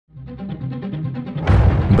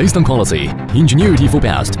Based on quality, ingenuity for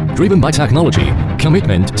best, driven by technology,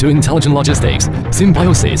 commitment to intelligent logistics,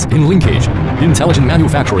 symbiosis in linkage, intelligent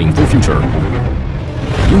manufacturing for future.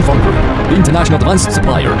 Inform Group, the international advanced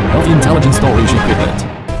supplier of intelligent storage equipment,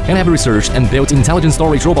 and have researched and built intelligent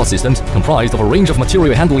storage robot systems comprised of a range of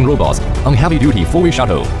material handling robots on heavy-duty four-way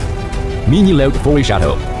shuttle, mini-load four-way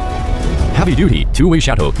shuttle, heavy-duty two-way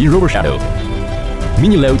shuttle in rover shuttle,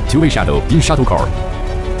 mini-load two-way shuttle in shuttle car,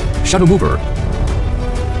 shuttle mover,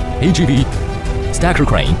 AGV, stacker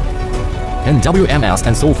crane, and WMS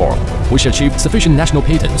and so forth, which achieved sufficient national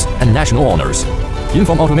patents and national honors.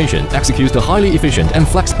 Inform Automation executes the highly efficient and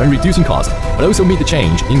flexible and reducing cost, but also meet the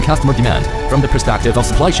change in customer demand from the perspective of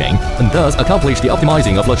supply chain, and thus accomplish the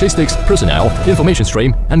optimizing of logistics, personnel, information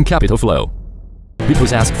stream, and capital flow. We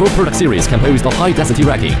possess full product series composed of high-density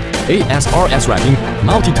racking, ASRS racking,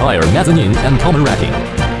 multi-tier mezzanine, and common racking.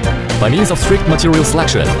 By means of strict material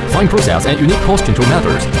selection, fine process, and unique cost control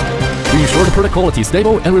methods, we ensure the product quality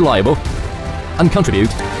stable and reliable, and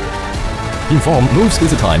contribute. Inform moves with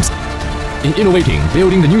the times in innovating,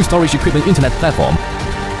 building the new storage equipment internet platform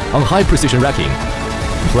on high-precision racking,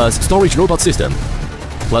 plus storage robot system,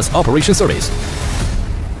 plus operation service.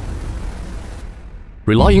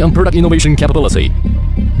 Relying on product innovation capability,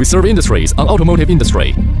 we serve industries on automotive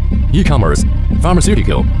industry, e-commerce,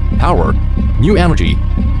 pharmaceutical, power, new energy,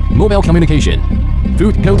 mobile communication,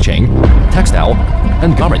 food cold chain, textile,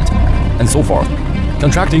 and garment, and so forth,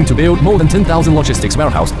 contracting to build more than 10,000 logistics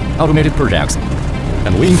warehouse automated projects,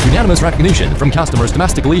 and win unanimous recognition from customers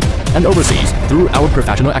domestically and overseas through our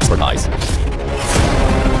professional expertise.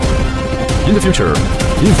 In the future,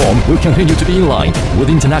 Inform will continue to be in line with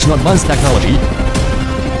international advanced technology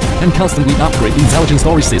and constantly upgrade intelligent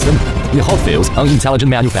storage system in hot fields on intelligent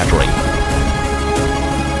manufacturing.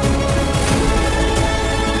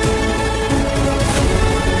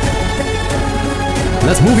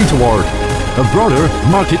 Let's move toward a broader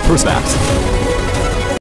market prospects.